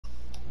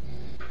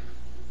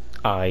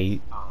I.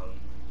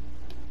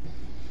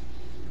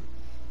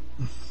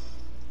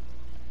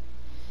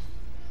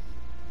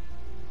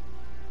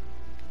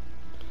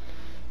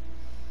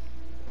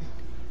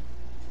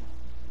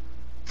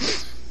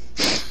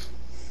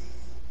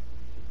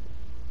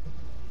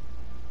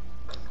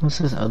 What's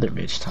this other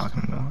bitch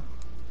talking about?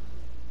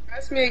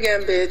 Ask me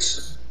again,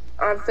 bitch.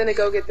 I'm finna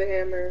go get the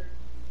hammer.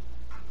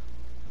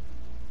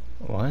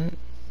 What?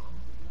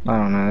 I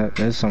don't know.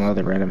 There's some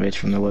other random bitch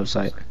from the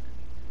website.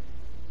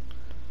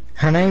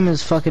 Her name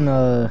is fucking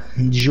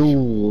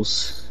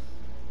Jules.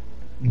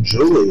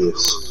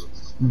 Julius.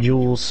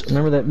 Jules.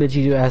 Remember that bitch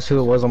you asked who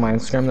it was on my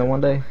Instagram that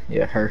one day?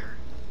 Yeah, her.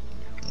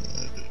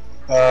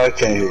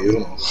 Okay.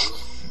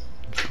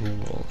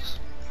 Jules.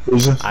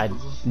 Who's it?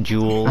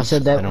 Jules. I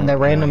said that I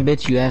random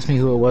bitch you asked me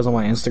who it was on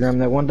my Instagram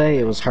that one day.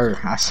 It was her.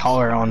 I saw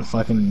her on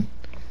fucking.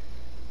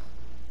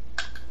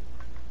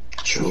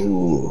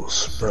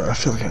 Jules, bro. I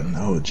feel like I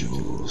know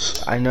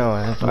Jules. I know.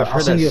 I've I'll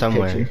heard send that you a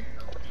somewhere. picture.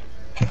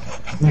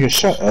 Nigga,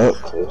 shut up,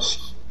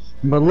 Chris.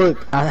 But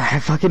look, I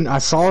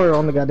saw her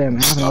on the goddamn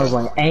app and I was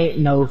like, ain't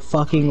no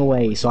fucking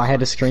way. So I had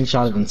to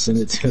screenshot it and send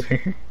it to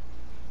her.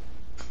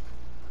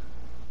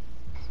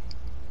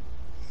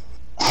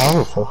 How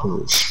the fuck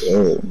is it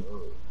spelled?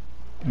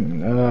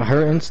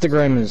 Her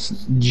Instagram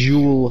is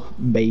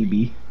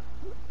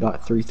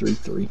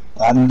JewelBaby.333.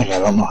 I don't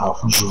know how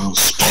Jules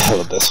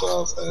spelled. That's what I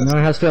was asking. You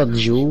know how to spell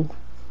Jewel?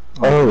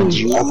 Oh,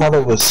 Jewel? I thought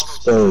it was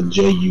spelled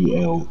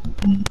J-U-L.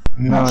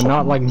 No,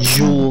 not like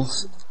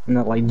Jules.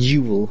 Not like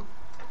Jewel.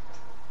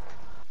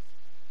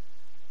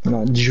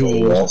 Not Yeah,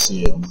 Jewel. I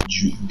see it.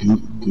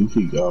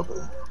 Goofy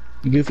Gobber.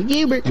 Goofy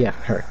Gilbert? Yeah,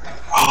 her.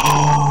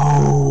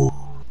 Oh!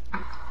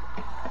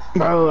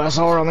 Bro, I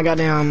saw her on the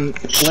goddamn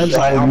She's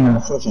website. on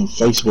fucking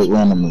Facebook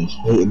randomly.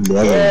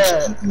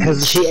 Yeah,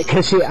 cause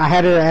she, I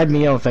had her add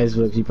me on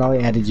Facebook. She probably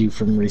added you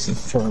from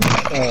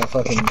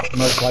fucking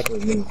most likely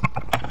me.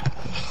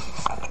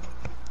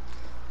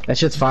 That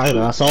shit's fire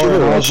though. I saw her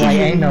and I was like,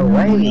 ain't no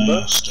way,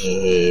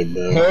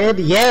 bro. Head?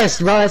 Yes,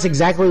 bro, that's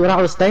exactly what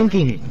I was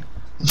thinking.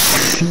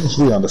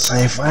 We on the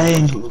same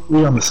thing.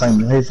 We on the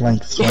same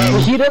wavelength.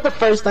 You know the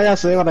first thing I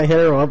said when I hit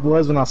her up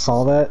was when I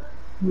saw that?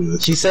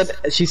 She said,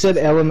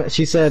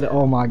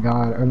 oh my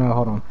god, or no,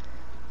 hold on.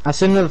 I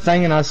sent her the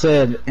thing and I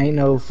said, ain't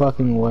no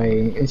fucking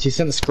way. And she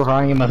sent the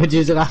crying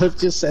emojis and I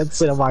just said,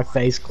 sit on my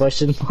face,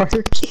 question mark.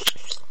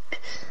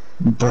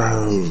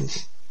 Bro.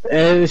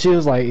 And she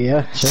was like,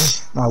 yeah, sure,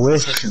 I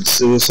wish. Fucking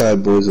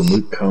Suicide Boys and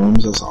Luke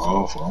Combs, that's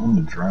awful. I want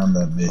to drown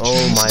that bitch.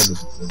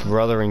 Oh my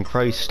brother in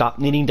Christ, stop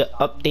needing to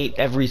update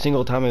every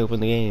single time I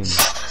open the game.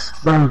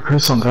 Bro,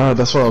 Chris on God,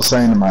 that's what I was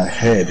saying in my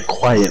head,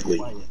 quietly.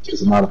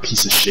 Because I'm not a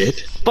piece of shit.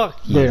 Fuck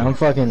you. Dude,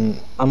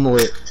 I'm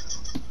lit.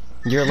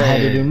 You're lame. I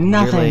had to do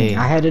nothing.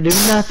 I had to do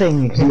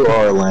nothing. You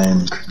are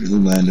lame,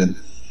 Landon.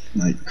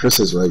 Like, Chris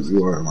is right,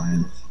 you are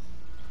lame.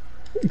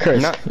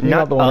 Chris, Not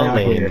the one a out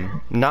lame.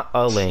 here. Not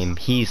a lame.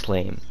 He's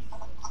lame.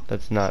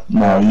 That's not.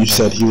 No, you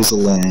said he was a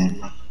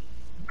lame.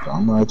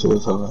 I'm right to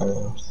his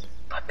whole ass.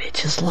 But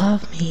bitches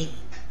love me.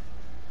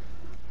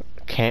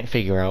 Can't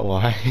figure out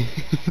why.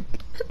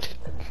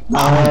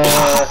 I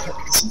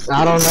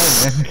don't know, man.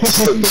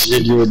 So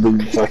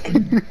genuinely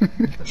fucking.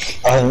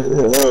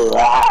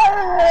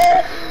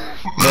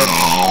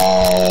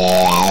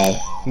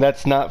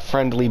 That's not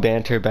friendly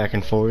banter back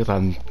and forth.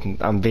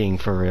 I'm being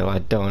for real. I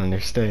don't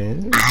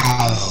understand.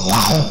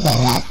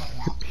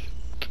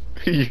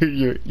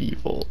 You're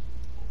evil.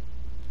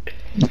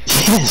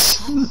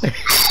 Yes.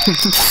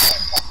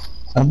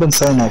 I've been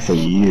saying that for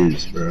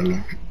years, bro.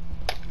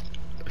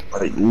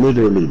 Like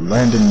literally,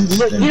 Landon.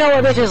 You know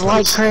what bitches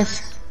like,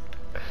 Chris?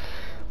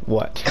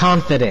 What?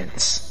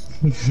 Confidence.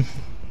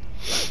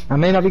 I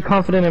may not be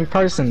confident in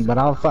person, but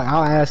I'll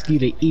ask you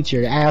to eat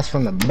your ass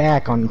from the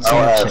back on I'll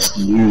Snapchat. ask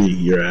you to eat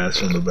your ass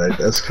from the back.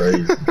 That's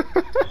crazy.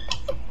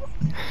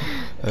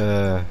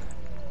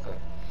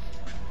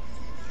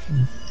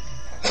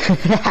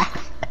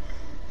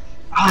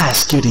 I'll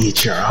ask you to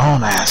eat your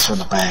own ass from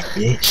the back,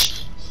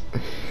 bitch.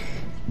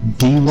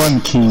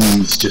 D1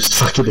 Keys just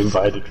fucking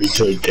invited me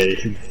to a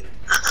game.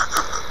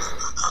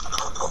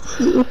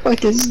 Who the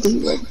fuck is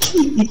D1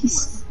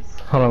 Keys?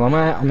 Hold on, I'm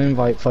gonna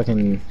invite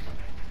fucking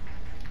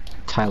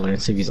Tyler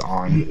and see if he's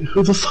on.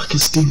 Who the fuck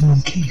is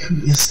D1 Key? Who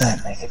is that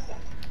nigga?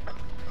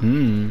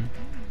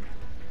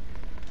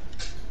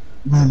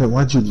 Man,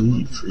 why'd you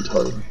leave,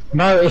 retarded?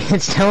 No,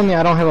 it's telling me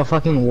I don't have a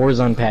fucking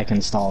Warzone pack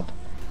installed.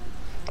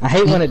 I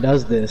hate when it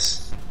does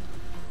this.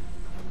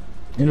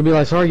 It'll be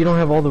like, sorry, you don't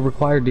have all the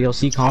required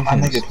DLC My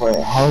contents. nigga play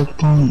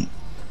Hardpoint.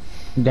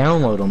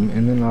 Download them,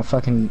 and then I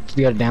fucking,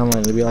 you gotta download it.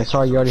 It'll be like,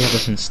 sorry, you already have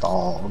this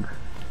installed.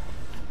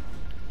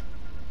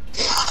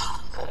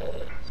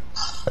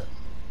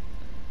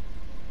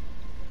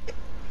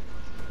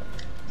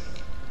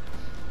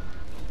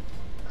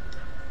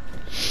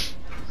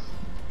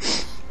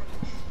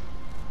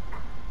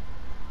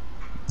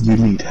 You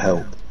need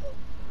help.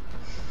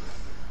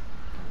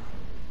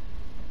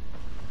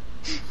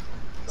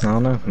 I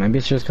don't know, maybe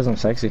it's just because I'm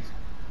sexy.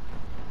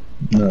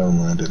 No,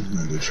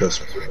 Landon,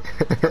 trust me.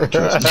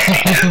 Trust me.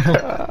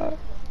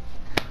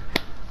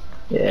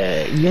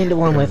 You ain't the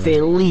one with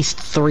at least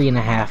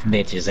 3.5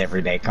 bitches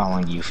every day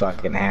calling you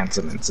fucking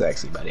handsome and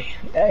sexy, buddy.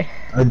 Okay?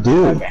 I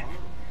do. Okay.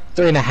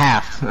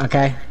 3.5,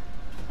 okay?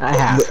 I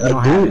have. You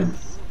don't have it.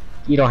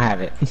 You don't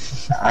have it.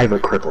 I have a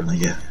cripple,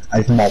 nigga. I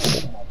have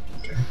multiple.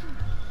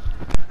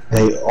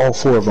 Okay. All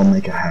 4 of them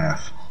make a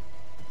half.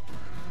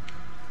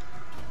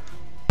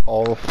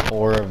 All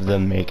 4 of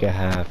them make a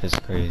half is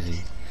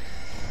crazy.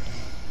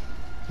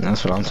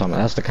 That's what I'm talking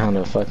about. That's the kind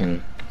of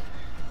fucking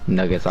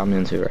nuggets I'm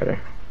into right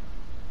there.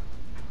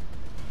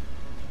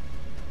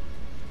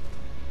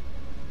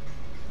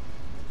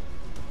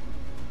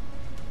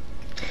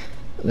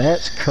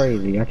 That's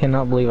crazy. I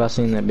cannot believe I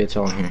seen that bitch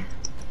on here.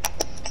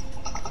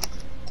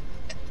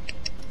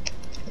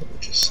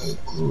 Which is so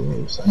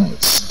gross. I know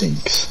it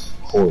stinks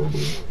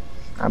horribly.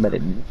 I bet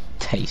it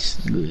tastes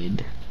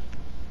good.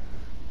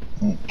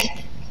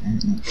 Okay.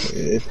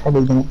 It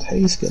probably don't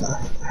taste good.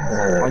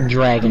 Like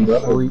dragon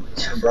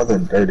fruit. My brother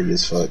dirty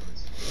as fuck.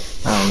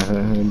 I don't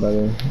know who,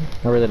 brother.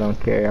 I really don't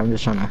care. I'm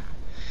just trying to.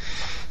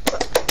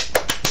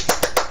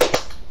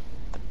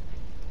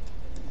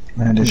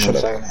 Man, just shut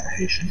up. I'm not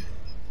Haitian.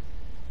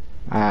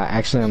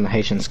 Actually, I'm the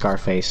Haitian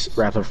Scarface.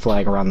 Wrap a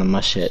flag around the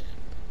mushit.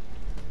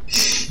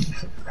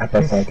 Wrap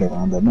a flag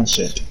around the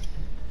mushit.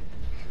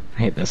 I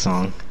hate this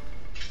song.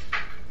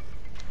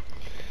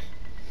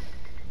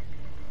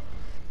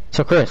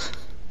 So, Chris.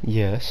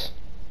 Yes.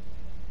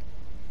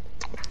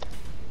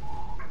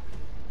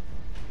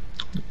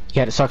 You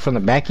had it sucked from the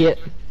back yet?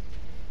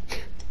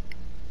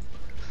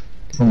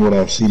 From what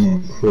I've seen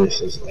on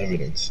Chris as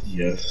evidence,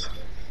 yes.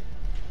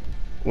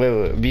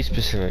 Wait, be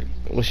specific.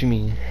 What you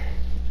mean?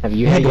 Have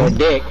you had your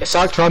dick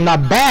sucked from the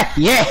back?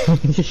 Yeah!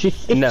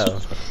 No.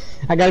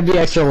 I gotta be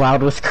extra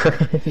loud with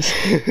Chris.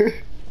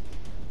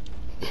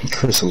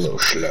 Chris a little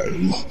slow.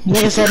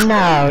 Nigga said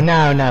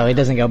no, it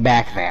doesn't go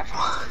back that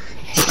far.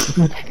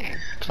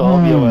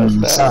 12 your ass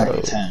back.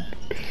 Sorry, 10.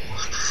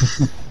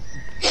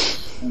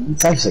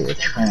 It's actually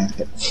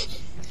attractive.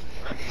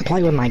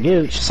 Play with my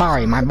gooch.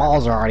 Sorry, my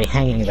balls are already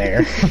hanging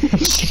there.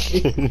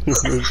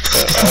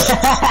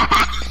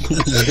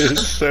 You're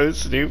so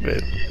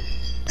stupid.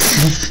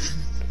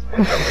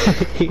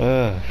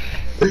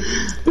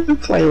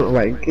 Play with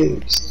my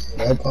gooch.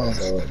 My balls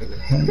are already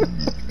hanging.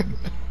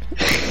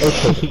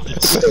 Okay,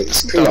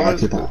 it's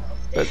preoccupied.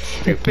 That's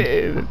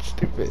stupid. That's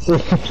stupid.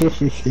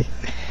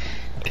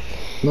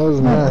 No,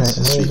 it's not. It's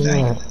just be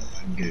dangling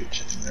my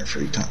gooch in their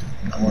free time.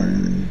 Don't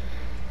worry.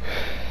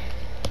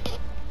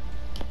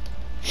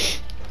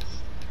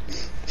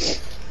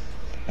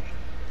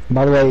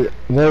 By the way,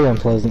 very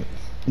unpleasant.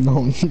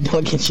 Don't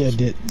get your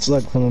dick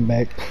sucked from the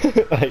back.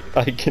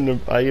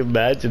 I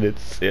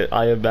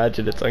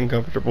imagine it's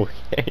uncomfortable.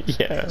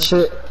 Yeah.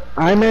 Shit,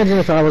 I imagine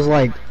if I was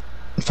like,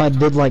 if I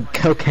did like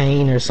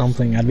cocaine or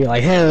something, I'd be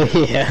like, hell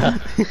yeah.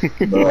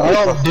 I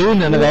don't do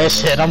none of that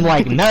shit. I'm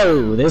like,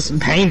 no, this is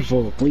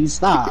painful. Please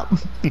stop.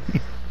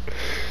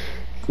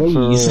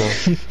 Please.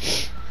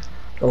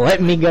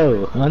 Let me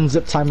go.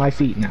 Unzip tie my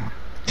feet now.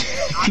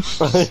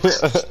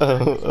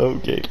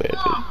 Okay, man.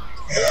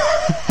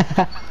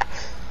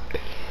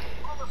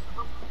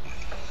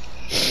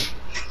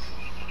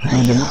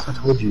 I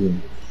told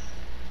you.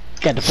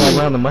 Got to fly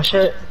around the mush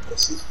hut?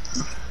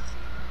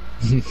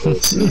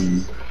 Let's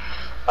see.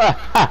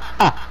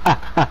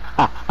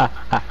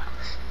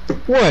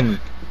 1.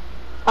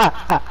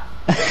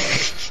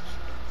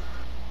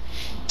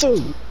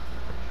 2.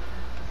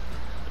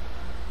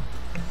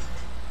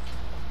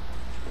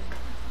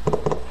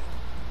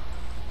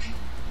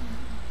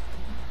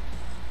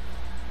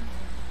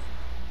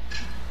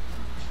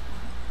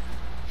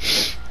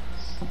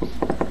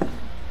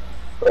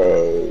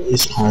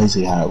 It's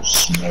crazy how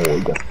small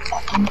the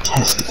fucking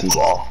testicles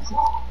are.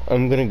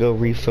 I'm gonna go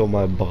refill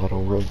my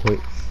bottle real quick.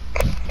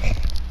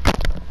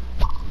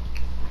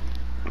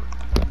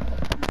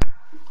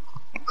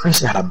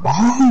 Chris got a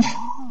bomb?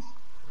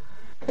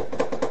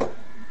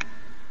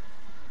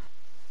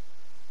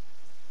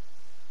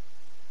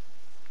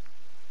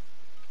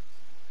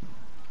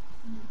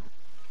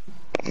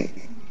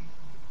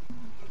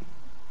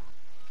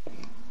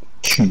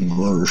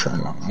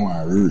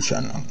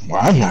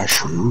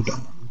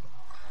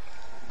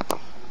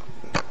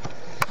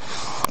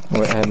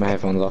 Wait, I had my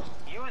headphones off.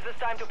 Use this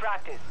time to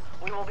practice.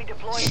 We will be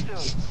deploying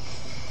soon.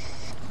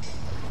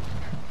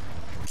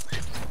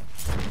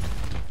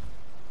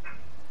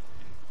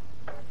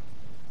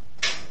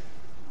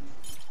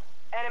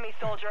 Enemy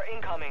soldier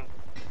incoming.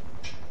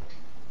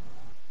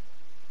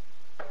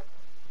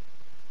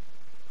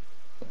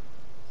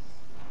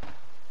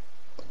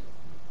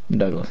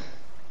 Douglas.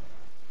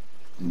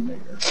 You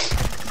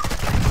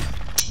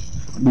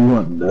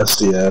want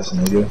dusty ass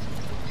nigga?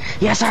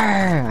 Yes, sir!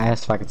 I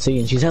asked if I could see,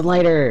 and she said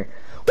later.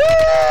 Woo!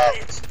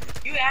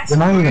 You asked They're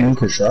not for even it. in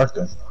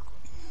construction.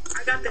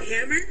 I got the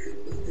hammer.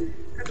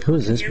 Who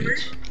is this Hammer,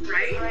 bitch?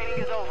 right?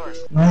 Training is over.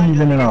 Not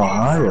even in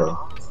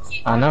Ohio.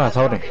 I know, I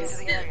told her. Into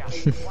the area.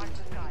 Watch the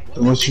skies.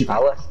 What's you?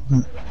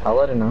 I'll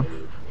let her know.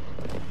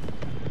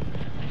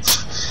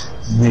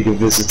 Nigga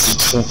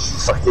visits in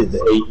fucking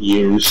 8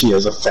 years. She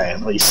has a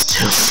family.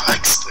 Still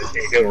fucks the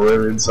nigga,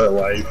 ruins her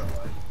life.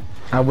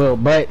 I will,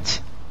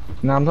 but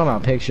no, I'm talking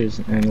about pictures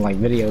and like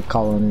video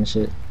calling and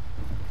shit.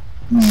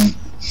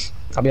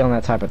 I'll be on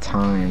that type of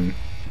time.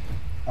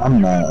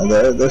 I'm not.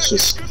 That's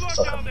just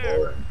fucking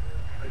boring.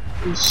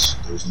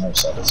 There's no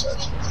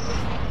satisfaction.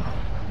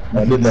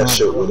 I did that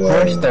shit with Of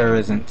course there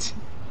isn't.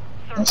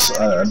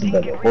 I did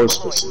that with horse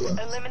pussy.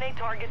 Eliminate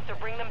targets to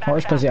bring them back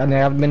Horse pussy. I faster.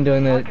 mean, I've been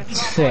doing it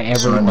to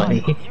everybody.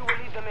 You will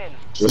leave them in.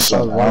 This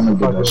one, I only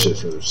did that shit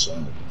for the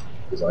son.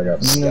 Because I got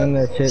I've been doing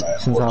that shit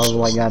since I was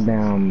like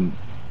goddamn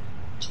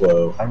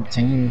 12.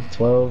 13,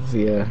 12,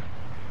 yeah.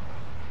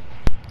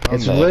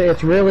 It's bad.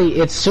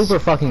 it's super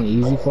fucking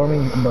easy for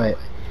me, but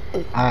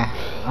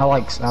I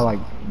like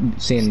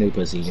seeing new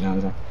pussy, you know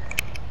what I'm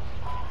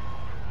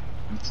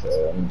saying?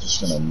 Okay, I'm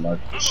just gonna mark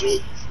the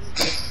shit.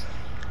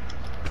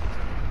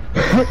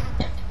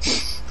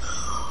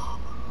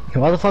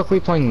 Why the fuck are we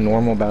playing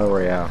normal battle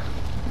royale?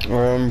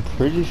 I'm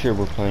pretty sure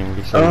we're playing Oh, I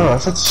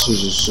Resurgence. thought this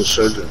was just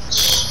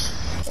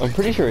Resurgence. I'm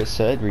pretty sure it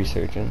said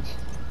Resurgence.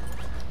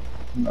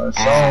 No, it's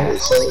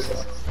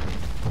all.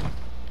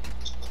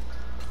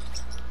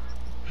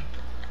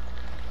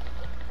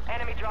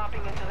 Enemy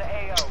dropping into the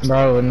AO.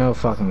 Bro, no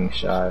fucking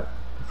shot.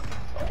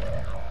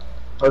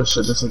 Oh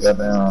shit, this is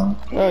goddamn.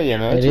 Oh yeah,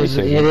 no, It it's is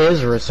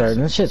Resurgence.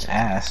 resurgent. This shit's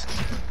ass.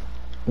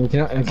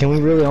 Can we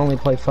really only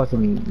play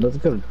fucking? Let's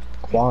go to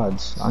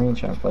quads. I ain't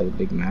trying to play the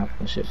big map.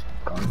 That shit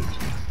garbage.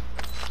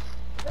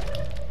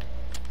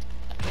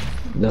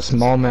 The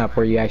small map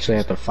where you actually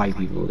have to fight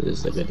people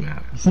is the good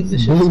map.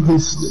 This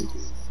shit's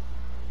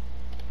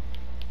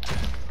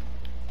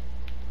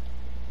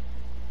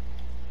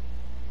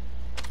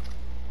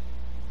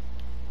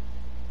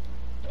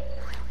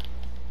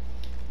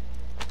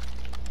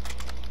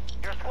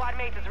Your squad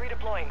mate is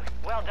redeploying.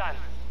 Well done.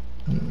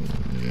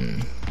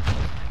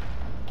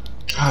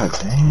 God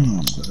damn,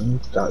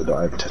 bro. Do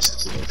I have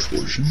testicular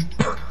torsion?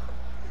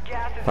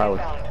 Gas is Probably.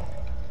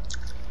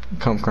 inbound.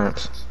 cum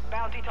cramps.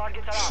 Bounty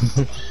targets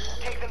are up.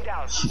 Take them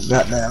down.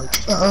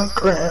 Goddamn.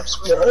 Cramps,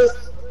 bro.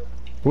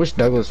 Wish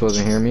Douglas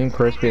wasn't here. Me and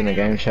Chris be in the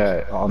game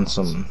chat on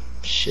some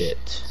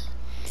shit.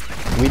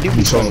 We do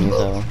be talking playing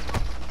though.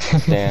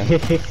 Damn.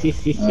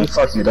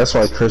 Fuck you, that's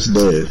why Chris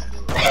dead.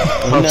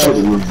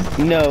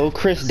 No,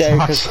 Chris dead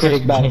because Chris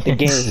backed the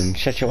game.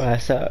 Shut your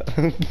ass up.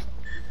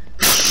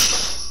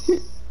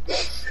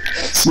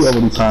 See how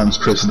many times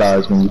Chris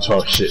dies when you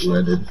talk shit,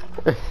 Rendon.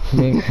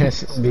 Me and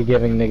Chris be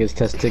giving niggas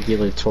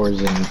testicular tours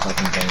in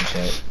fucking game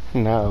chat.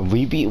 No,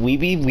 we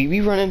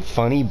be running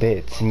funny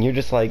bits, and you're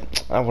just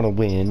like, I want to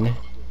win.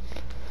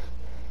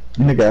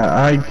 Nigga,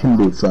 I can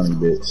do funny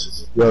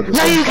bits. Y'all just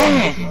No, you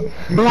can't!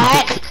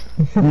 Black!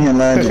 Me and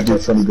Landon do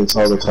funny bits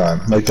all the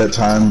time. Like that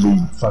time we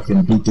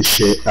fucking beat the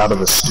shit out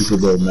of a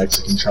stupid little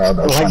Mexican child.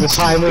 that was Like trying the to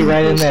time we steal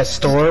ran in food. that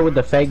store with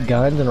the fake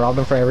guns and robbed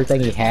him for everything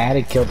he had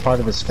and killed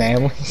part of his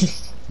family.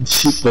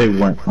 Shit, they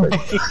weren't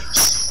like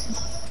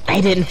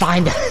They didn't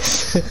find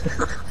us.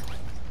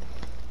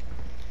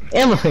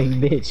 Emily,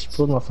 bitch,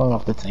 pulled my phone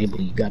off the table,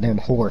 you goddamn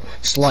whore,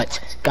 slut,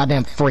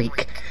 goddamn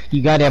freak,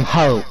 you goddamn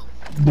hoe.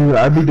 Dude,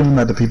 I'd be doing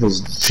that to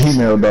people's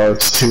female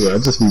dogs too.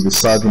 I'd just be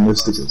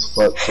misogynistic as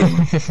fuck.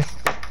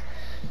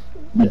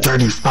 You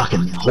dirty fucking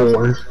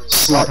whore,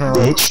 slut,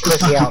 bitch.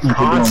 Pussy out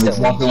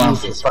constantly, Walk around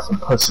with Jesus. fucking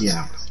pussy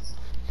out.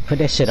 Put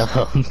that shit up.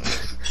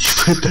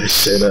 Put that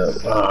shit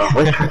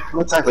up.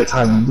 What type of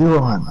time you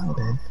on, my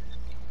man?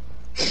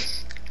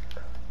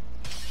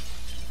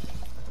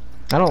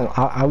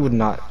 I would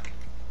not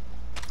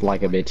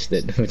like a bitch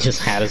that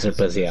just had her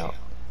pussy out.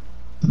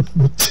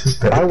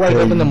 I wake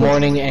up in the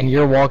morning and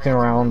you're walking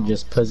around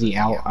just pussy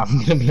out, I'm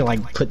gonna be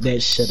like, put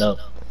that shit up.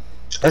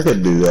 I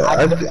could do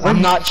that.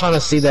 I'm not trying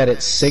to see that at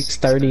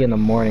 6:30 in the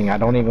morning. I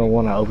don't even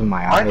want to open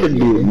my eyes. I could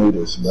be a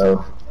nudist,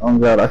 bro. Oh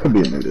god, I could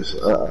be a nudist.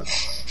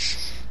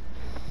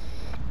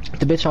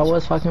 The bitch I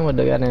was fucking with,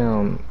 the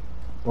goddamn,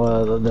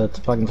 the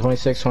fucking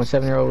 26,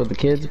 27-year-old with the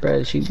kids,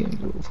 bruh, she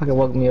fucking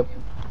woke me up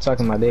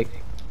sucking my dick.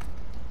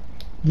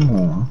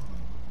 Aww.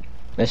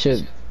 That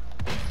shit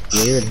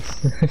weird.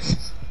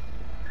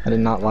 I did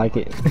not like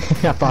it.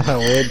 I thought I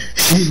would.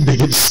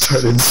 Niggas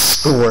started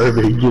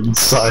squirming in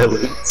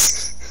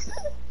silence.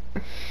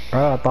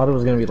 Bro, I thought it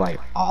was gonna be like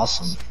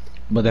awesome,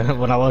 but then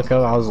when I woke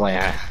up, I was like,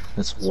 ah,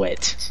 it's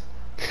wet.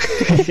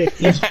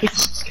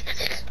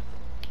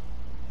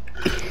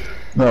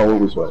 No,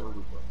 what was what?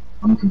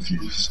 I'm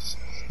confused.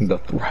 The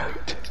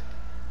throat.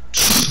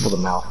 With the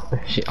mouth.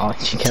 She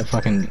kept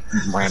fucking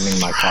ramming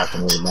my cock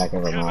into the back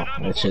of her mouth.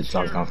 That shit's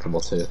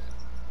uncomfortable too.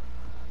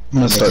 I'm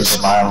gonna start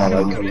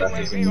smiling when I come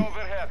back to you.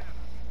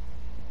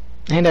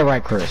 Ain't that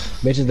right, Chris?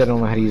 Bitches that don't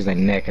know how to use their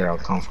neck are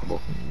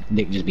uncomfortable.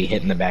 Dick just be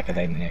hitting the back of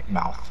their neck,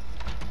 mouth.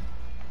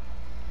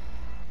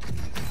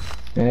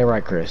 Ain't that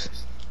right, Chris?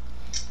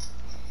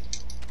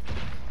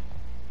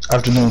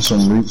 After doing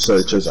some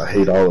research as a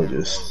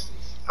hateologist,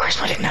 Chris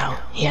wouldn't know.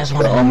 He has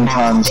one the of them only mouth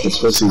times the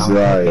bitches. pussy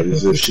dry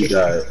is if she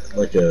got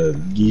like a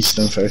yeast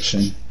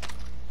infection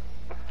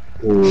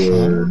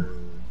or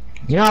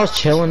You know, I was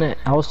chilling at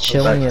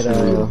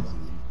bacteria.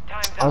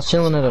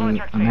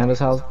 Amanda's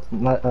house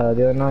the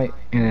other night,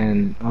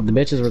 and the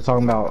bitches were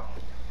talking about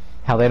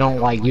how they don't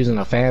like using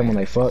a fan when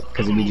they fuck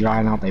because it be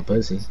drying out their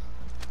pussy.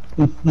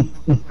 And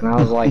I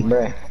was like,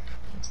 bruh,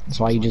 that's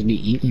why you just be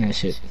eating that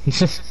shit.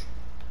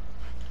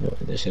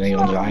 This shit ain't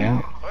gonna dry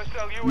out.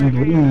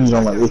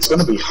 It's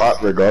gonna be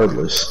hot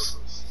regardless.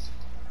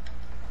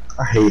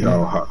 I hate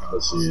how hot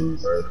pussy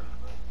is, bro.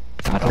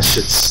 That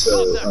shit's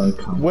so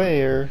uncomfortable.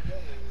 Where?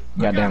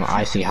 Goddamn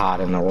icy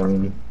hot in the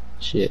room.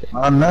 Shit.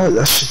 I know,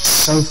 that shit's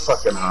so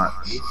fucking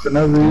hot. For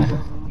no reason.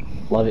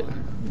 Love it.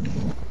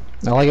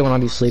 I like it when I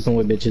be sleeping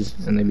with bitches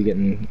and they be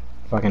getting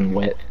fucking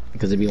wet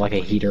because it'd be like a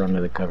heater under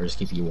the covers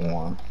to keep you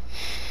warm.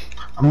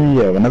 I mean,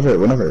 yeah,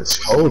 whenever it's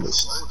cold,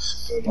 it's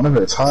nice. But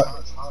whenever it's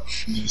hot,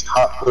 just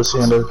hot pussy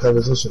under the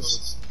covers, it's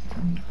just...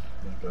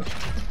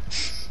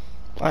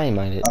 I ain't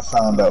mind it. I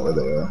found out where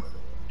they are.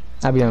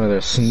 I'd be under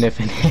there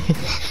sniffing.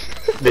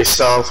 They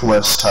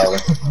southwest tower.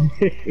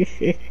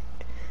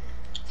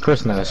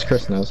 Chris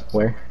knows.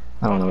 Where?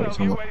 I don't know what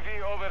you're talking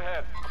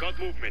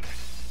about.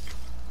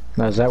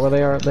 Now, is that where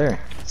they are up there?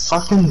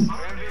 Fucking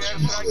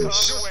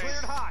Jesus.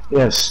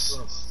 Yes.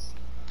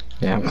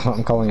 Yeah,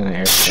 I'm calling in an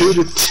airstrike. Shoot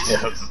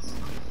it down.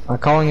 I'm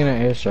calling in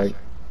an airstrike.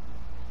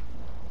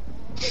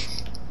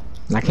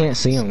 I can't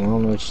see him. I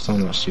don't know what you're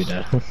talking about. Shoot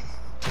at him.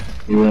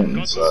 He went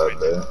inside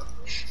there.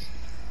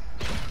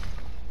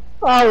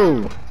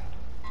 Oh!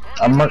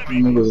 I'm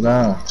marking niggas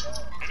down.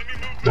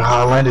 The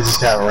Highlander just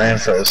got ran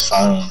for his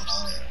phone.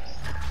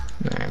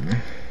 Nah,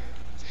 man.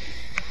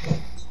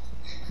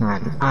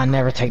 I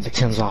never take the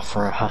Tims off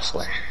for a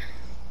hustler.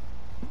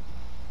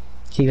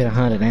 Keep it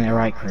 100, ain't that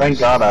right, Chris? Thank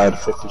God I had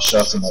 50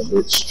 shots in that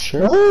bitch.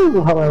 Sure.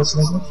 Oh, how else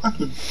nigga? Fuck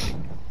you.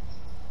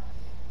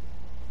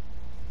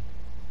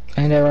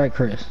 Ain't that right,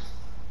 Chris?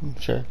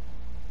 Sure.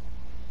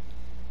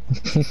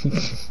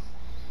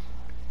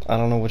 I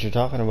don't know what you're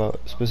talking about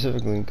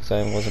specifically because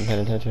I wasn't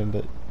paying attention,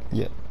 but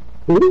yeah.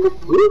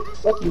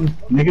 Fuck you,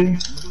 nigga.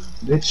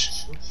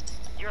 Bitch.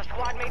 Your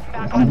squad mates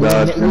back Oh on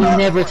God. We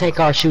never take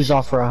our shoes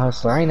off for a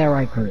hustler, ain't that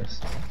right, Chris?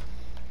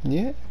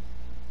 Yeah.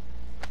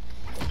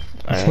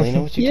 I don't really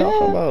know what you're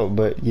talking about,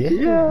 but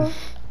yeah.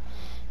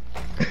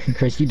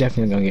 Chris, you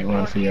definitely gonna get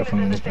run for your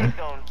phones, bro.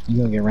 You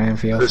gonna get ran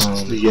for your This phone.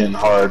 is getting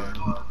hard.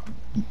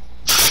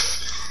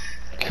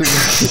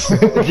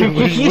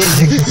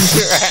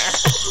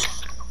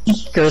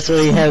 Chris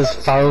really has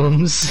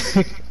phones.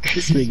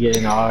 Chris be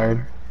getting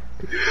hard.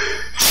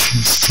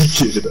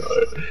 Getting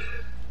hard.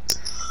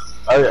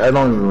 I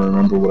don't even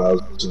remember what I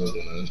was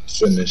gonna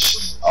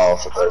finish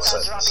off with that dropping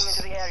sentence.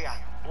 into the area.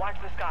 Watch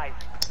the skies.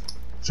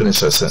 Finish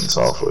that sentence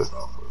off with.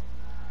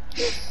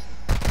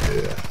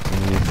 Yeah.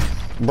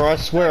 Bro, I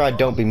swear I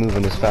don't be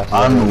moving as fast as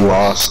I'm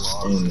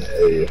lost in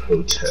a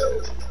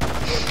hotel.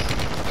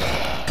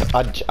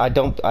 I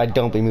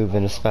don't be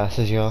moving as fast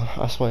as y'all,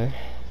 I swear.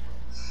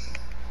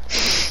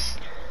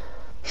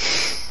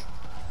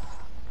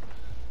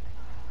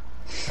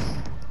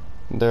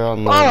 They're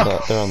on the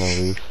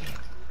roof.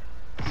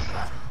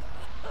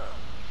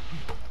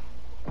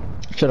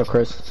 Shut up,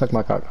 Chris. Suck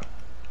my cock.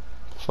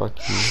 Fuck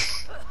you.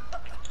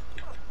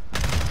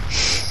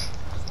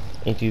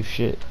 Ain't you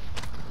shit.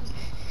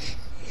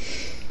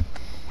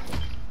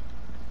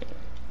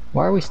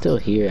 Why are we still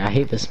here? I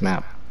hate this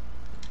map.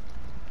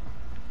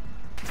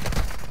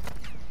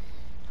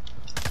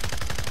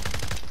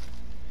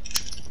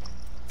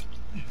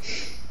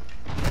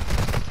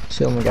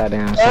 Still my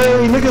goddamn.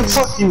 Hey, nigga,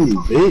 fuck you,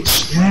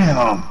 bitch.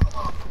 Damn.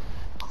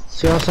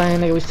 See what I'm saying,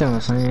 nigga? We still in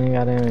the same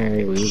goddamn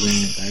area. We was in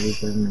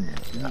 37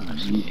 minutes. Oh,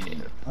 shit.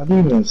 I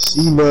didn't even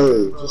see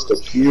love. Just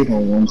appeared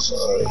on one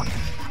side.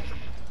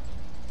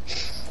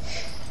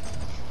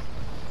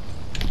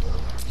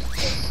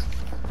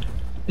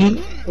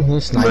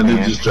 It's But not they're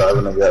man. just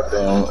driving a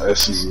goddamn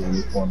SUV in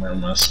the corner of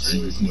my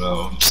screen.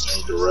 No, I'm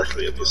staring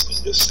directly at this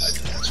nigga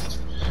sniping at me.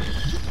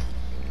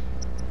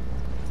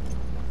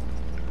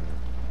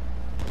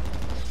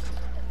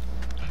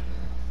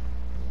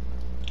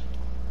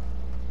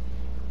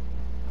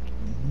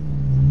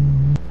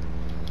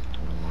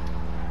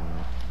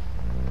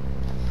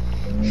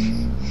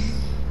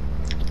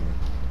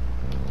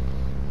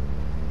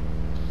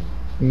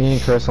 Me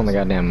and Chris on the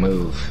goddamn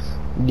move.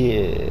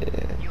 Yeah.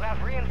 You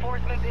have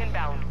reinforcements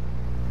inbound.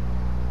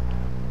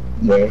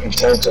 Yeah, I can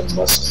tell it's a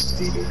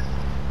musty theater.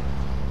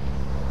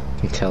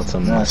 You can tell it's a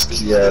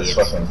musty. Yeah, it's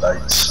fucking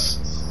dykes.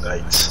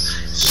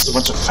 Dykes. It's just a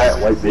bunch of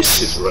fat white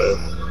bitches, bro.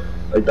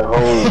 Like the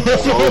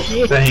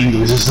whole thing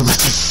was just a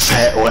bunch of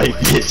fat white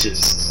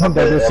bitches. I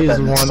bet this is That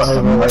one fucking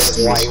overweight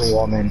musty white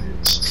woman.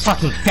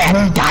 Fucking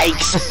fat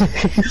dykes.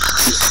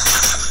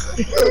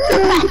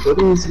 What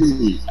is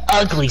he?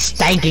 Ugly,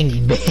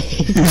 stanking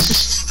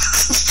bitch.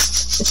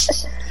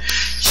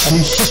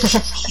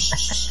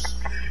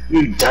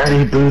 You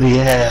dirty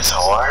booty ass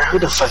whore. Who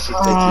the fuck you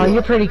think Aw, you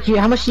you're pretty cute.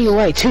 How much do you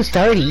weigh?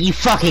 230, you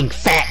fucking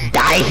fat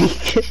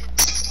dyke.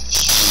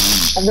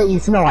 I bet you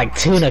smell like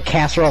tuna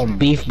casserole and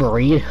beef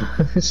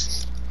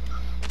burritos.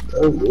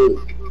 Oh,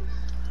 look.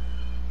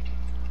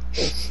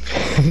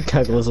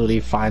 Douglas when he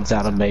finds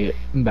out about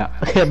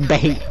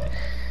bait.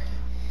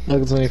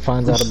 Douglas when he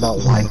finds out about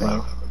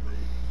lipo.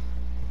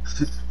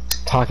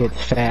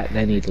 Pocket's fat,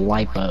 they need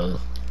lipo.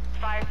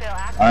 Fire sale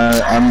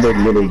active. I'm the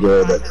little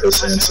girl that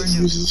Chris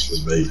Hansen uses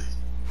for bait.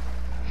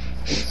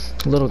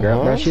 Little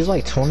girl, bro, she's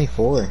like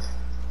 24.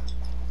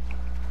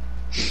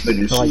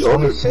 Nigga, Like she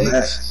older than 26.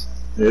 that.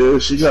 Yeah,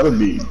 she gotta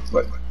be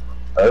like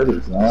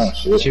 30 now.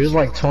 Shit. She was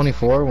like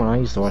 24 when I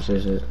used to watch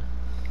this shit.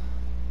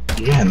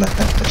 Yeah, and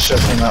that shit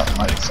came out in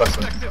like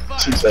fucking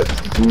 2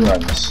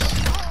 seconds.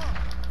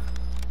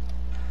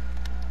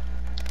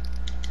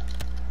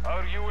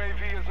 Our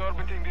UAV is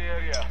orbiting the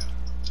area.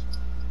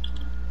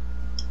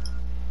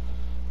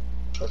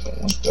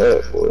 Fucking like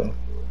that, boy.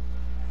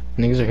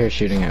 Niggas are here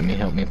shooting at me.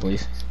 Help me,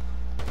 please.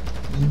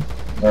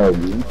 No,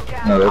 you.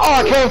 No, that's Oh,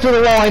 I came through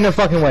the wall. Ain't no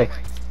fucking way.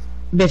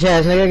 Bitch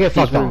ass nigga, get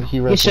fucked on. he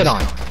Get shit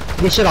on.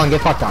 Get shit on.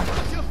 Get fucked on.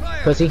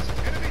 Pussy.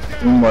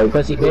 like,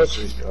 Pussy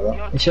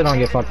bitch. Get shit on.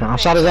 Get fucked on. I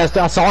shot his ass.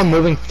 I saw him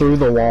moving through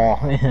the wall,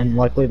 and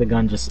luckily the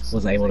gun just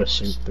was able to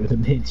shoot through the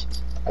bitch.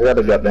 I got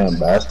a goddamn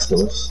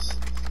basilisk.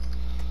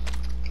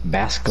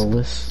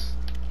 Basculus.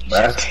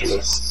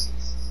 Basilisk.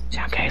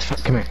 Yeah, okay, it's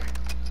fuck. Come here.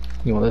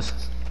 You want this?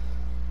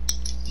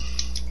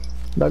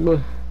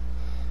 Douglas.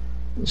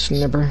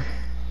 Snipper.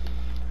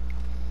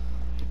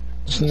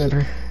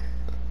 Snipper.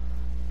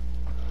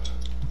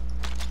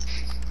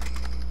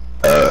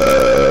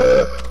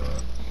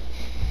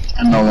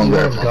 I no longer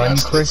You have have a a gun,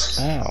 basilisk. Chris?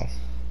 Ow.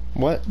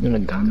 What? You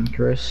want a gun,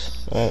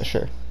 Chris?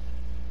 Sure.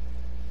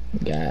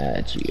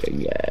 Got you,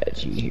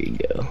 here you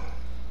go.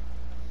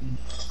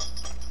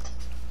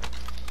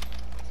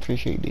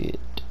 Appreciate it.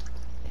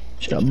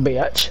 Shut up,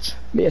 bitch.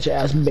 Bitch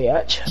ass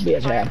bitch.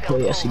 Bitch ass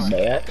pussy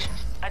bitch.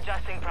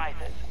 Adjusting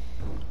prices.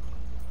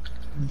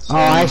 Oh,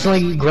 I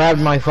accidentally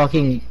grabbed my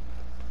fucking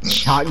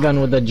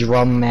shotgun with a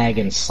drum mag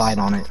and sight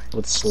on it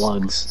with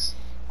slugs.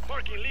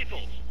 Marking lethal.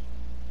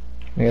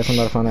 I guess I'm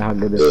about to find out how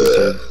good this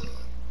is.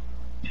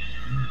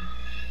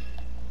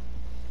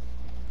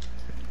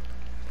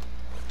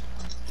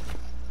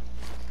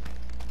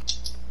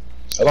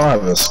 I don't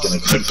have a skin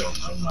equipped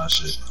on my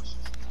shit.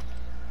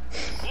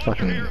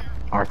 Fucking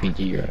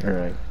RPG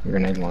or a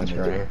grenade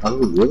launcher right here. Oh,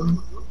 really?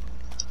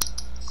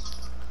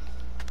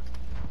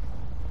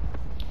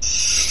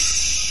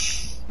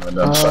 I'm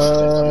trying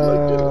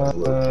to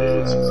think you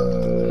like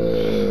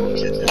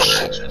getting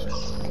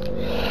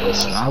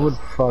I would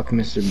fuck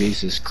Mr.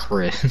 Beast's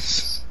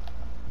Chris.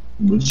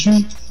 Would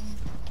you?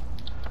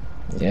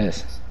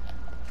 Yes.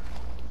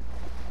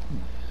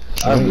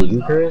 I Would would.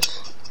 you,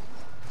 Chris?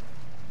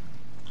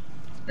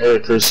 Hey,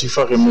 Chris, you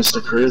fucking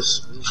Mr.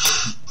 Chris.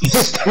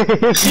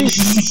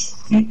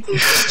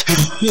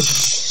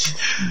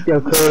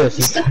 Yo, Chris,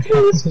 you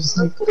fucking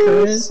Mr.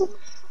 Chris?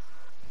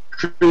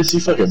 Chris, you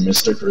fucking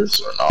Mr. Chris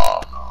or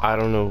nah? I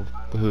don't know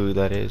who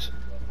that is.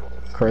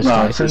 Chris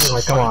Nah, Tyson? Chris,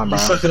 Like, come on, you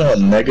bro. fucking on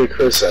Nega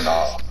Chris or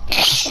nah?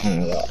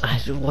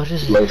 What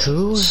is Like- it?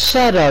 Who?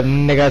 Shut up,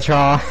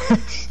 Niggatron.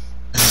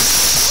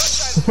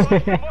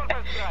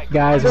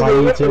 Guys, my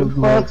YouTube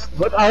vlogs.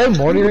 What, are they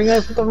monitoring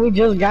us? We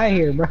just got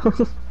here, bro.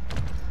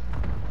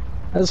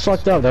 That's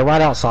fucked up. They're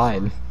right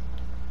outside.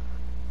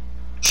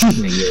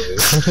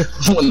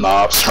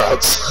 Knobs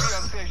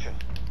routes.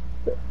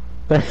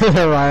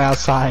 They're right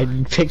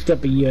outside. Picked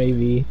up a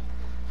UAV.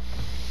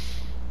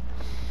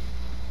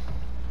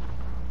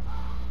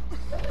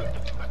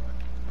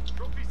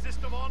 Trophy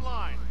system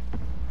online.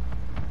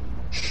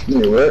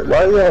 Yeah,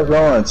 why y'all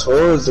going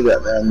towards the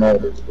goddamn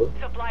motors, bro?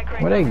 Supply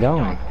crate. Where they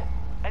going?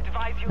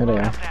 Advise you There they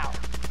load are. up now.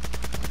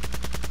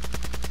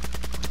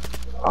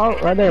 Oh,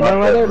 right there, bro.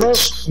 Right there, bro.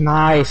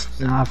 Nice.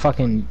 Nah, I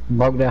fucking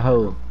broke that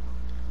hoe.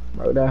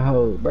 Broke that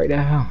hoe. Break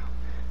that hoe.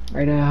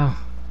 Break that hoe.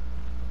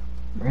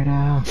 Break that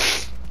hoe.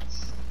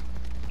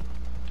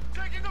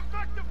 Taking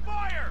effective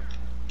fire.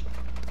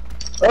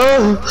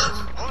 Oh!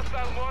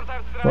 Hostile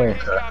mortar strike Where?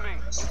 incoming.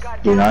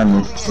 Behind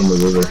me from the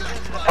river.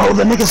 Oh,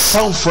 the nigga's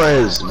so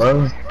frizzed,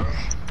 bro.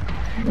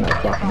 Nice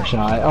fucking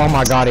shot. Oh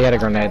my god, he had a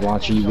grenade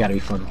launcher. You gotta be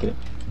fucking kidding.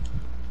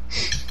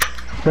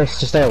 Chris,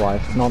 just stay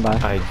alive. Don't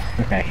die.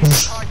 Okay.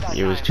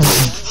 It was too. We'll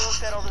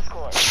settle the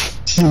score.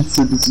 As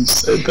soon as you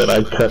said that,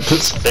 I cut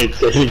this fake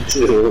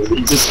too.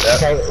 He just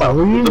Okay,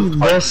 leave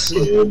this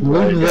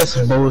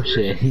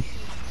bullshit.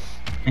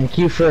 And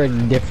queue for a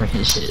different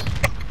shit.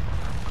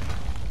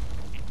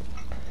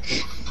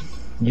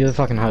 You're the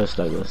fucking host,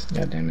 Douglas.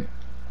 God damn it.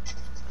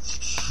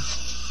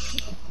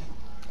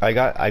 I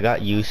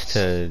got used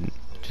to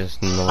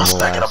just normal I'm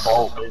stacking a ass.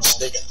 ball, bitch,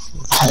 nigga.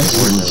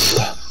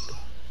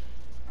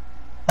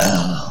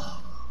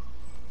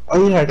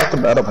 Oh yeah, I got the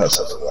battle pass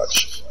to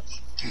watch.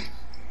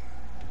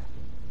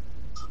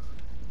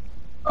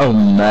 Oh,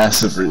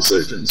 massive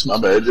resurgence. My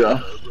bad,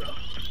 y'all.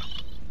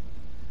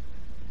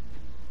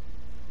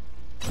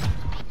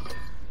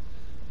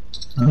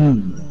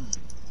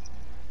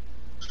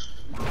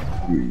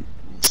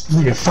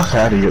 Nigga, fuck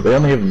out of here. They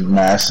only have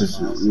massive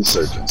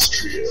resurgence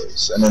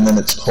trios, and then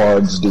it's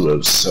quads,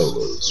 duos,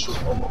 solos for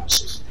normal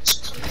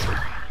resurgence.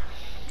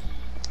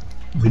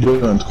 We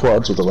doing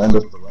quads with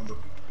Orlando.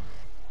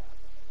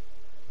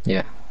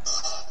 Yeah.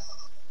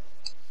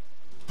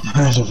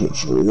 I don't it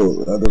for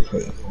real. I don't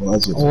play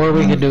Warzone. Or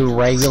we could do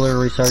regular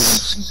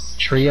resurgence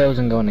trios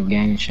and go into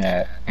gang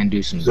chat and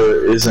do some.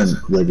 There isn't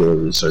regular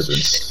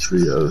resurgence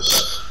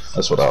trios.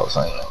 That's what I was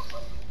saying.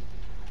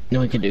 No,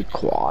 we could do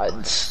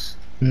quads.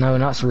 No,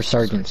 not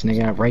resurgence.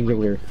 Nigga,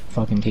 regular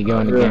fucking could go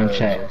into gang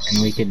chat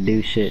and we could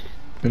do shit.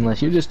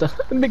 Unless you're just a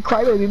big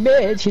crybaby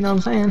bitch, you know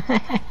what I'm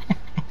saying?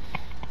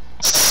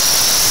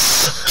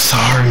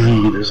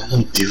 Sorry, there's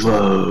only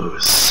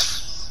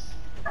duos.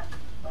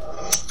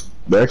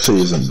 There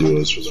actually isn't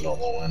duos for the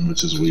normal one,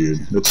 which is weird.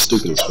 That's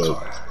stupid as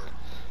fuck.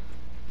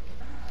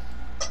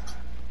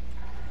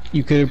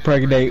 You could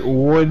impregnate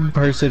one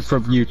person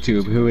from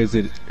YouTube. Who is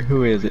it?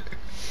 Who is it?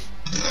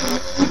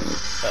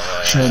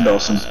 Shane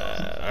Dawson.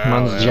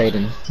 Mine's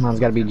Jaden. Mine's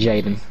gotta be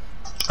Jaden.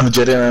 Oh,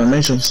 Jaden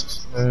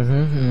Animations.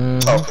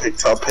 Top pick,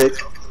 top pick.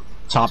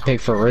 Top pick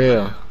for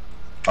real.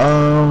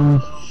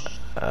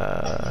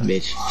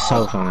 Bitch,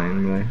 so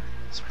fine, boy.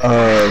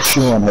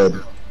 Shoe on head.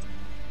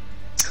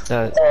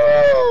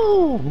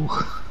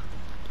 Oh!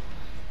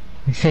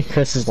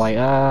 Chris is like,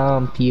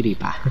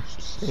 PewDiePie.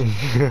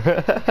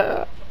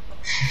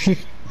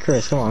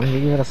 Chris, come on,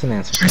 give us an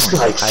answer. Chris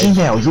like,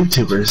 female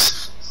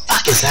YouTubers.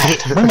 Fuck is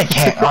that? Women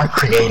are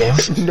creative.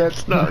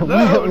 That's not.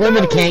 No,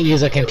 Women can't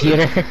use a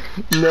computer.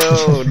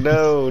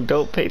 No,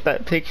 don't paint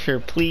that picture,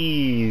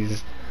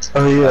 please.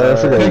 Oh yeah, I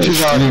forgot.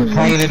 Pictures already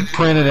painted,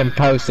 printed, and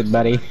posted,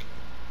 buddy.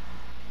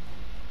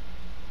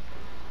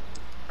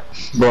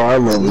 Bro, I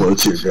love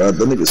Lotier, God,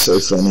 that nigga's so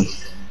funny.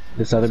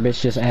 This other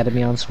bitch just added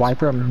me on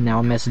Swiper. I'm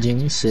now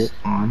messaging sit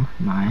on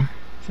my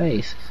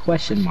face.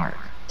 Question mark.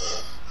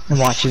 And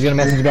watch, she's gonna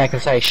message back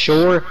and say,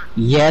 sure,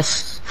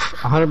 yes,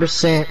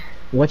 100%,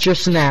 what's your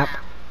snap,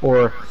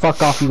 or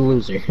fuck off, you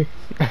loser.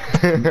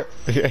 Yep,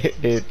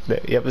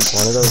 it's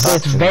one of those It's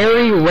options.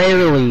 very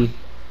rarely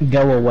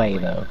go away,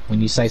 though,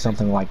 when you say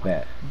something like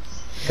that.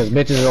 Because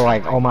bitches are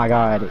like, oh my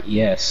god,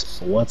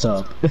 yes, what's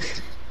up?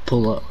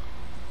 Pull up.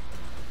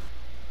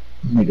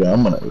 Nigga,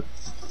 I'm gonna.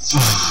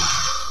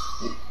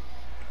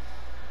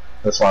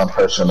 That's my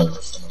impression of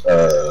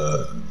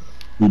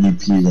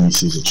EDP when he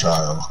sees a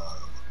child.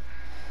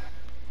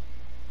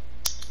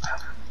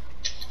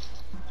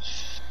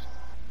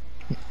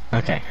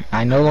 Okay,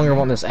 I no longer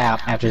want this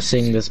app after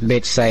seeing this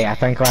bitch say, I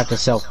think I'll have to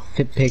sell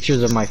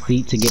pictures of my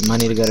feet to get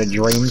money to go to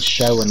Dream's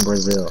show in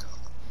Brazil.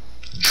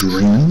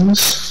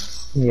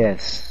 Dreams?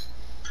 Yes.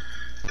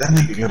 That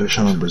nigga got a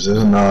show in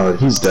Brazil? No,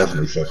 he's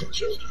definitely fucking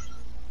joking.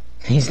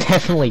 He's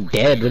definitely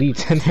dead. What do you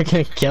think? They're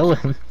gonna kill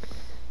him.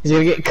 He's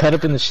gonna get cut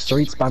up in the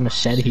streets by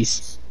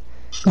machetes.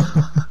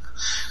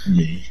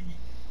 Me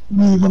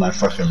when I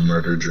fucking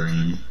murder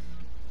Dream.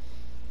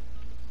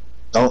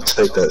 Don't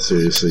take that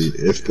seriously.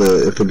 If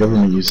the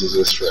government uses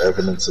this for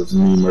evidence of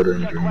me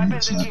murdering Dream,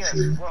 it's not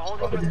true.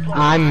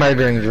 I'm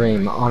murdering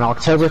Dream. On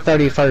October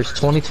 31st,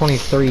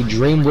 2023,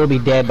 Dream will be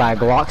dead by a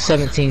Glock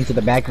 17 to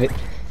the back of it.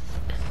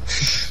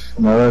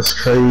 No, that's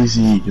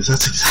crazy, because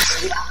that's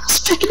exactly what I was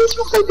thinking this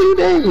fucking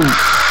day.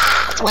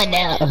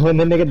 When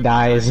the nigga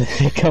dies,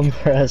 they come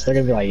for us, they're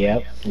gonna be like,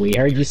 yep, we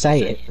heard you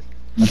say it.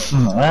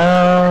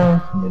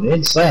 Well, you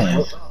did say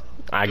it.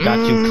 I got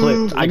you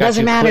clipped. It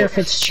doesn't matter if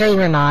it's true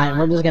or not,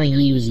 we're just gonna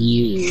use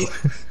you.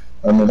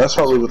 I mean, that's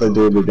probably what they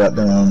did with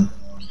goddamn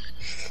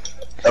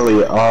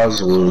Elliot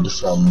Oswald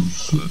from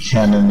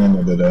Canon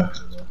and the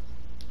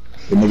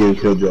nigga who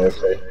killed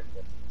JFK.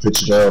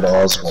 Fitzgerald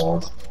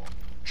Oswald.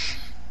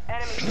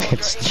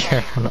 It's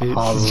Gerald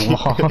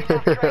Oswald.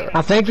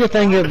 I think you're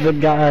thinking of the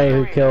guy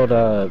who killed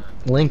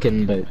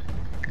Lincoln, but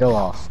go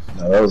off.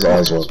 No, that was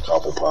Oswald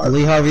Cobblepot.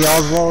 Lee Harvey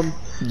Oswald?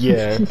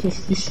 Yeah. I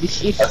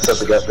said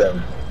the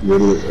goddamn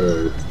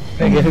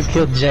Nigga who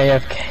killed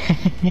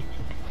JFK.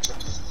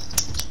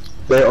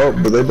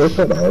 but they both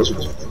had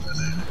Oswald.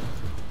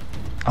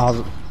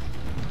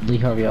 Lee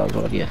Harvey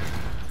Oswald, yeah.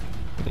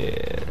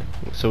 Yeah.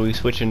 So we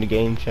switch into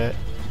game chat.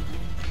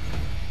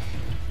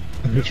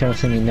 You trying to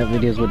send me nut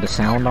videos with the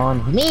sound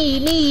on?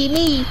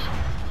 Me!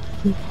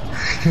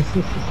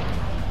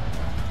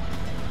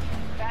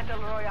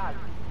 Battle Royale.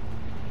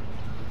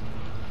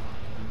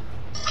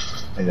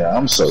 Yeah,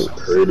 I'm so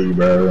pretty,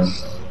 bro.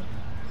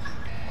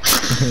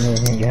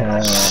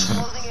 Yeah.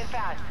 Closing in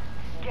fast.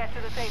 Get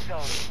to the safe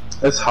zone.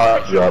 Let's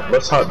hot drop.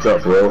 Let's hot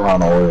drop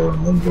Rohan oil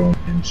and then go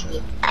and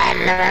shit.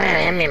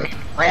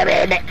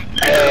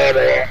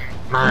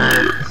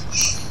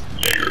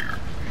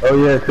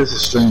 Oh yeah, Chris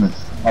is streaming.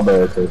 My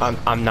bad, Chris.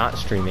 I'm not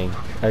streaming.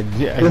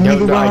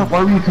 Why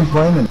were you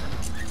complaining?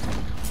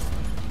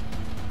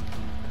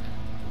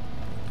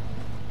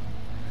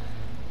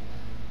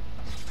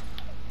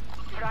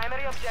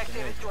 Primary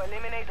objective is to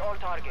eliminate all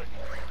targets.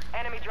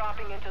 Enemy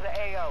dropping into the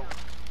AO.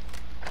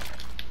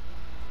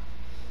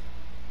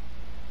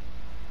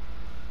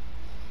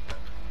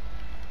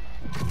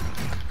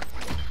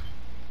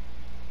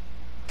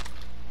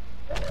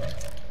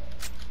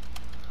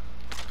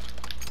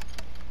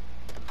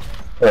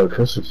 Oh,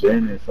 Chris was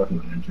saying it fucking.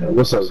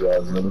 What's up,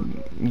 guys?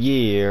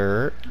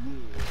 Yeah.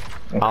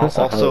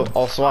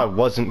 Also, I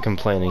wasn't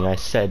complaining. I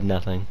said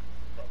nothing.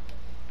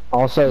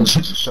 Also,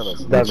 Shut up,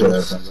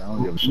 Douglas, bitch ass. I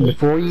don't give a shit.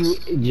 before you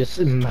just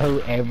mow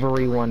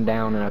everyone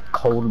down in a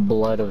cold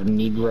blood of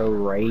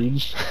Negro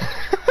rage,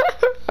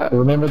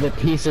 remember that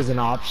peace is an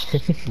option.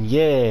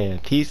 Yeah,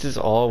 peace is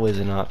always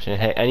an option.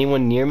 Hey,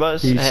 anyone near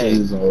us? Peace Hey,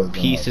 is always an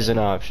peace is option.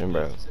 an option,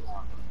 bro.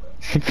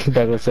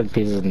 Douglas said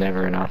peace is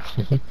never an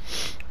option.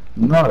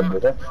 No,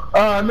 but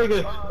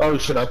nigga. Oh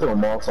shit, I threw a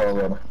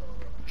Molotov on him.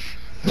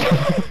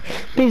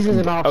 Peace is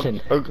an option.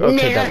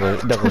 Okay,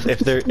 Douglas. If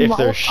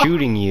they're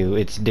shooting you,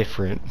 it's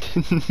different.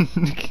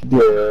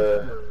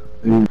 Yeah.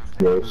 Oh,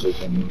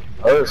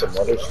 there's some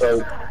other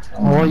stuff.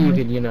 Or you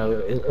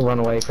could, run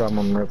away from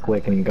them real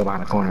quick and go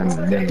behind a corner and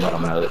then let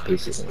them know that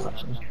peace is an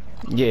option.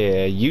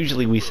 Yeah,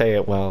 usually we say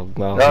it well.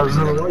 That was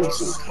in the way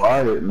too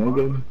quiet,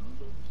 nigga.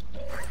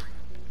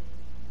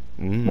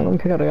 Let them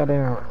pick out the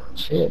goddamn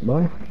shit,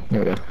 boy. Here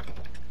we go.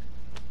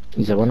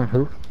 You said winner?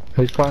 Who?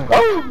 Who's quiet?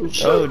 Oh,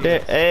 shit. Oh,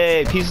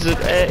 hey, pieces of,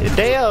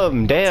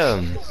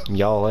 damn,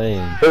 y'all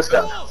lame. This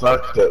guy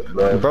fucked up,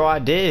 bro. Bro, I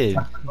did.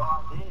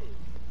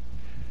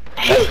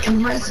 Hey,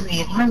 come with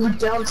me. I'm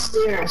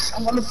downstairs.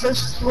 I'm on the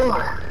first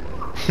floor.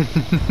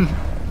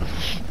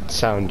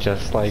 Sound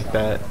just like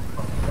that.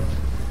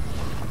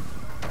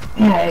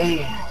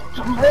 Hey,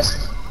 come with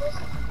me.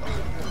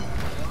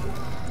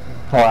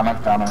 Hold on,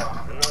 I'm coming.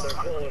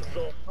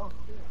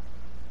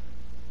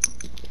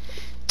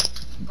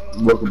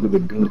 Welcome to the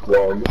Goose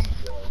Log.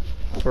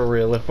 For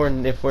real, if we're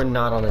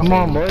not on the Come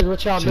on, team. boys.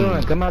 What y'all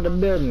doing? Come out the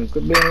building.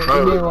 Quit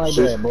being like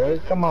shit. that, boys.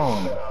 Come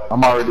on.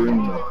 I'm already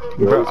in there.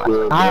 Bro, What's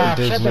good, Ah,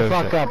 there's shut no the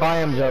fuck shit. up. I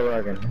am Joe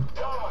Rogan.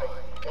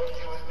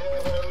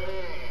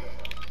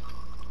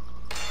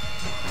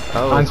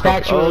 Oh, I'm it's-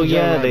 factual oh Joe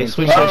yeah, Rogan. they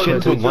switched that Oh,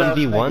 shit to good job,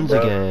 1v1s bro.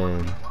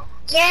 again.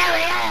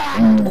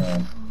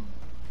 Mm.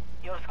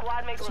 Your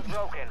squad mate was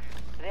broken.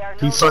 They are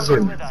He no longer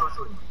fucking with us.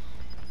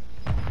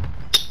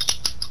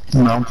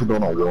 mounted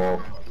on a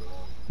wall.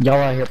 Y'all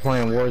out here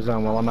playing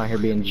Warzone while I'm out here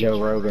being Joe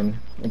Rogan.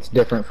 It's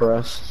different for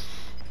us.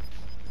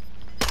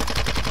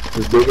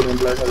 It's bigger than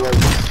black and white.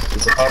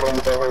 It's a problem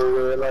with the whole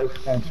real life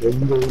country. You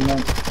know what I mean?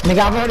 Nigga,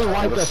 I've already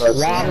wiped a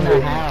squad and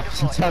a half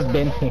since I've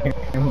been here.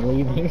 I'm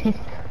leaving.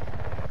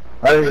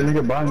 Hey,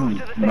 nigga, buy me.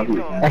 I'm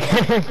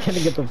gonna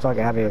get the fuck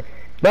out of here.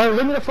 Bro,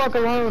 leave me the fuck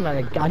alone.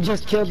 I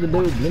just killed the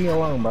dude. Leave me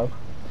alone, bro.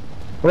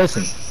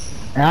 Listen.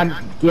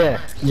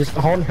 Just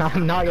hold on.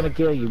 I'm not gonna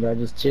kill you, bro.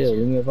 Just chill.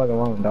 Leave me the fuck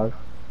alone, dog.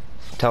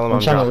 Tell them I'm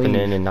I'm trying to dropping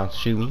leave. in and not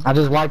shoot me. I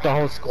just wiped the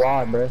whole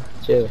squad, bro.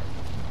 Chill.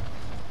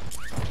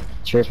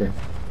 Tripper.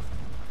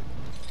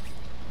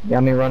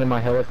 Got me running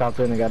my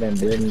helicopter in the goddamn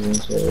buildings and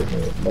shit.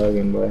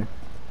 Bugging, boy.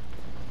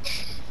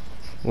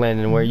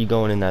 Landon, where you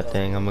going in that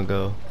thing? I'm gonna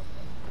go.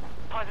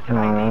 Positive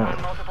ID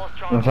on multiple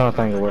strong I'm trying to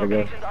think of where to go.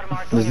 locations are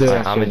marked Just on do your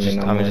that I'ma shit just-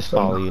 and then I'ma just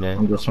follow you then.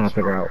 I'm just trying to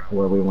figure out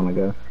where we want to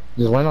go.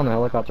 Just land on the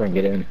helicopter and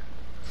get in.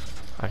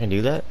 I can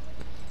do that?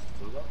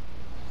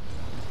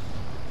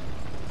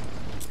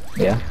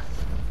 Yeah.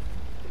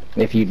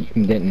 If you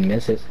didn't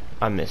miss it.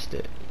 I missed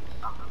it.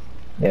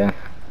 Yeah.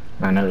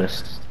 I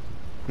noticed.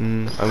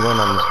 I'm going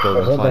on this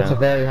building. Fly That's a out.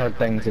 very hard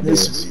thing to do.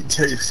 This meat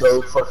tastes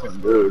so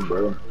fucking good,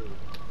 bro.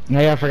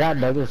 Yeah, I forgot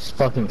Douglas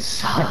fucking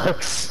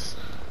sucks.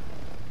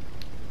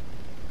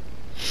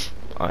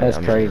 Alright, That's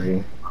I'm-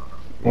 crazy.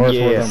 Worst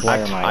Yeah, Warzone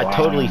player, I'm like, I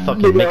totally wow.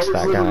 fucking mixed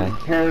that guy.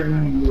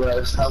 Carrying you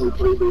last time we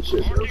played this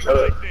shit, bro. Shut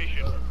up.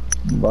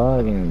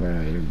 Bugging,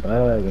 bro. You're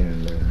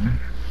bugging, bro.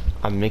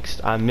 I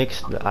mixed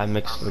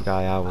the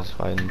guy I was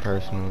fighting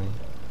personally.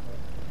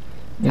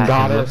 Had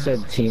God him-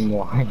 said team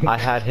wide. I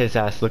had his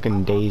ass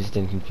looking dazed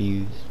and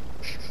confused.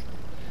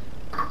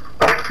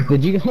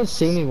 Did you guys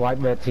see me wipe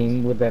that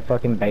team with that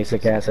fucking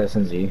basic ass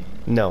SMG?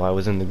 No, I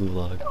was in the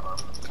gulag.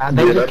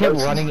 They just kept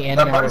running in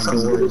and out of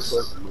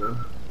doors.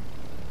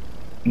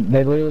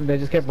 They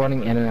just kept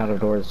running in and out of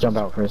doors. Jump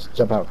out, Chris.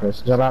 Jump out,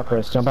 Chris. Jump out,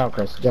 Chris. Jump out,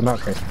 Chris. Jump out,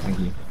 Chris. Thank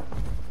you.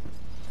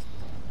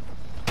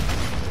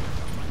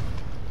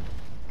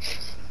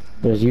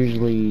 There's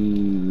usually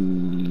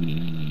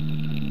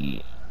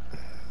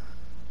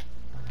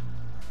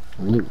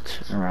loot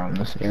around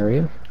this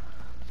area.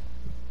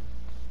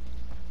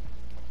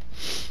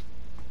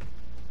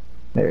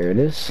 There it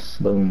is.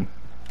 Boom.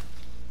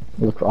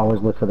 Always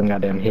look for them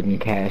goddamn hidden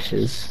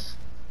caches.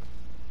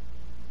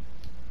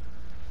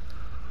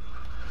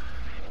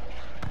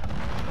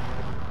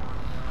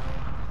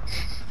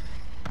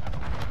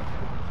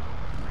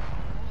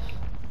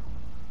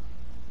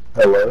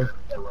 Hello?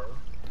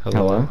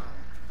 Hello?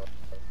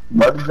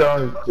 Why did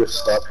y'all just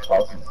stop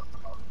talking?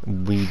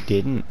 We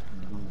didn't.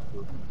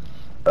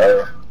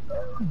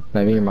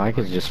 Maybe your mic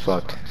is just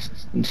fucked.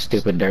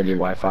 Stupid dirty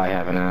Wi-Fi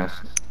having ass.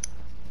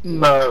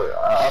 No,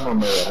 I don't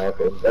know what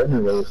happened.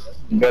 Anyways,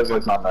 you guys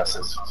like my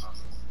message.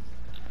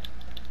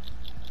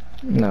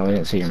 No, we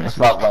didn't see your It's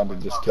message. not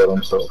Landon just killed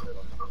himself.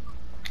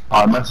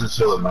 I messaged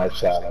you in my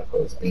chat at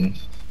those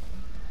things.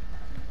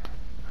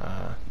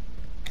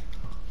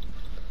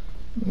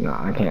 No,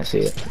 I can't see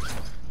it.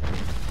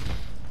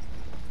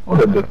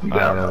 What a dick you I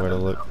don't got. know where to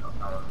look.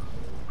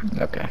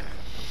 Okay.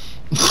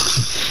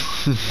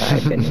 I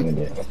didn't even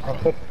do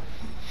it.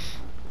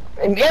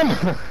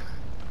 Again!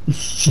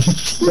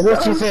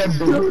 What she said?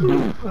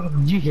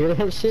 Did you hear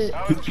that shit?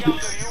 Our counter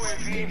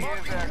UAV is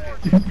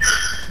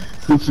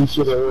active. She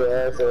shit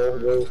her asshole,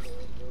 bro.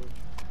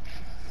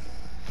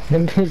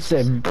 Them bitch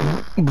said.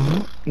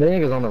 The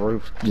nigga's on the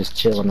roof, just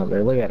chilling up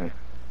there. Look at him,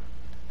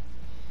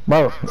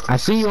 bro. I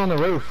see you on the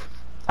roof.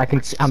 I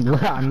can. I'm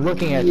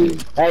looking at you.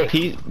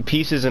 Hey,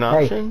 Peace is an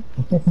option.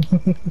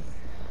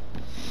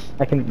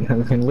 I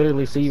can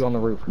literally see you on the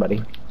roof,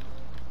 buddy.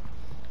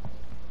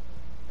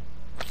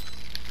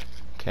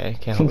 Okay,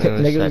 can't hold on a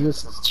Nigga sec.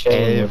 was just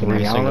chilling with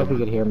me. I don't know if single-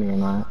 he could hear me or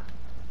not.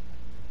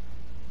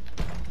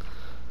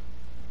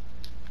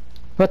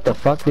 What the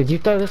fuck? Did you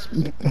throw this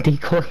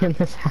decoy in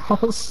this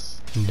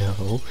house?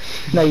 No.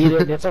 No, you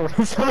didn't. It's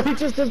already somebody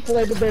just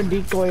implanted their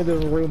decoy in the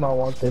room I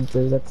walked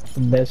into. That's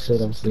the best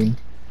shit I've seen.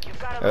 You've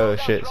got a Oh loadout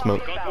shit, drop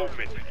smoke.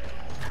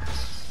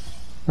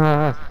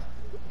 inbound.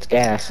 It's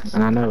gas,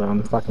 and I know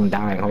I'm fucking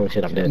dying. Holy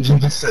shit, I'm dead.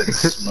 I said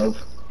smoke.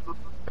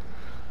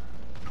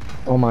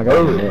 Oh my god,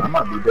 I'm dead. I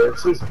might be dead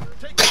too.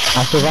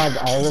 I survived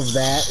all of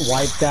that,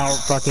 wiped out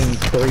fucking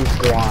 3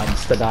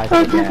 squads to die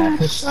for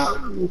gas.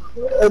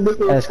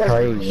 That's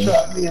crazy.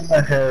 Shot me in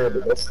the head.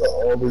 That's the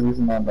only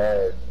reason I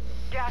died.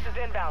 Gas is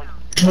inbound.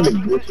 What a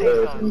Marking the bitch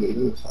safe ass zone. nigga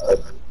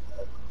inside.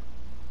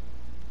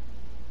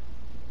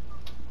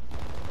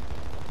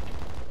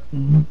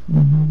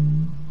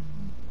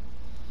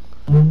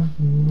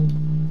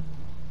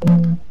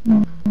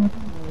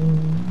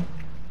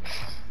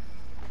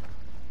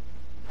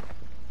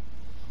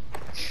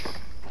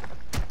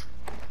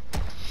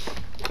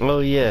 Oh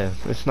yeah,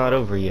 it's not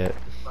over yet.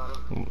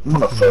 I'm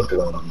gonna fuck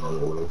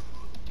Landon.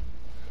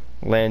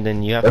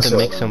 Landon, you have That's to all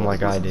mix right. them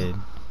like I did.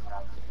 And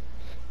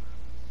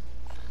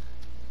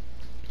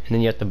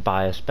then you have to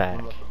buy us back.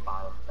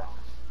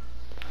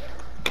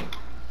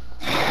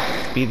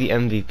 Be the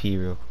MVP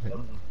real quick.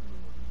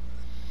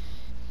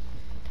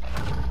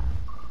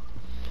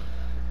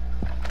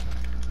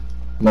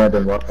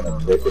 Landon rocking a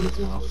dick in his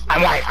mouth.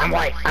 I'm white, I'm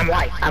white, I'm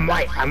white, I'm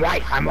white, I'm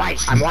white, I'm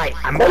white, I'm white,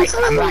 I'm white,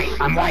 I'm white,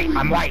 I'm white,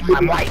 I'm white,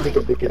 I'm white.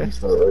 Nigga dick in his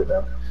throat right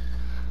now.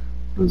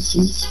 Cause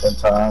he spent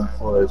time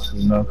for us,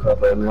 you know,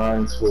 cover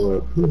lines for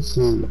it.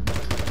 Pussy.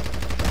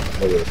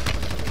 Okay.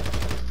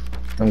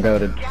 I'm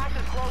goated. Gas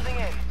is closing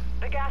in.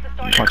 The gas is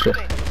starting Watch to this.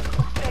 sink.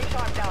 Stay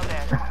sharp down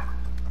there.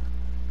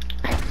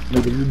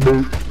 Nigga, you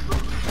boot.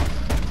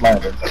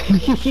 Landon.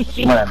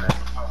 Landon.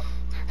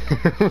 I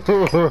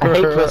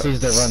hate pussies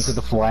that run to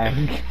the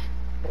flag.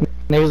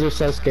 Niggas are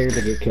so scared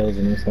to get killed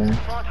in this game. Front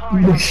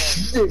hard out there.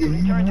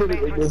 Nigga, you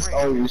literally missed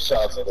all your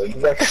shots at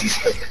exactly.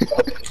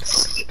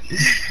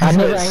 I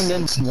never aimed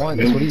in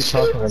once. What are you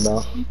talking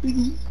about?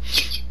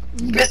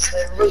 Missed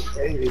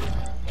everything.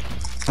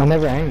 I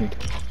never aimed.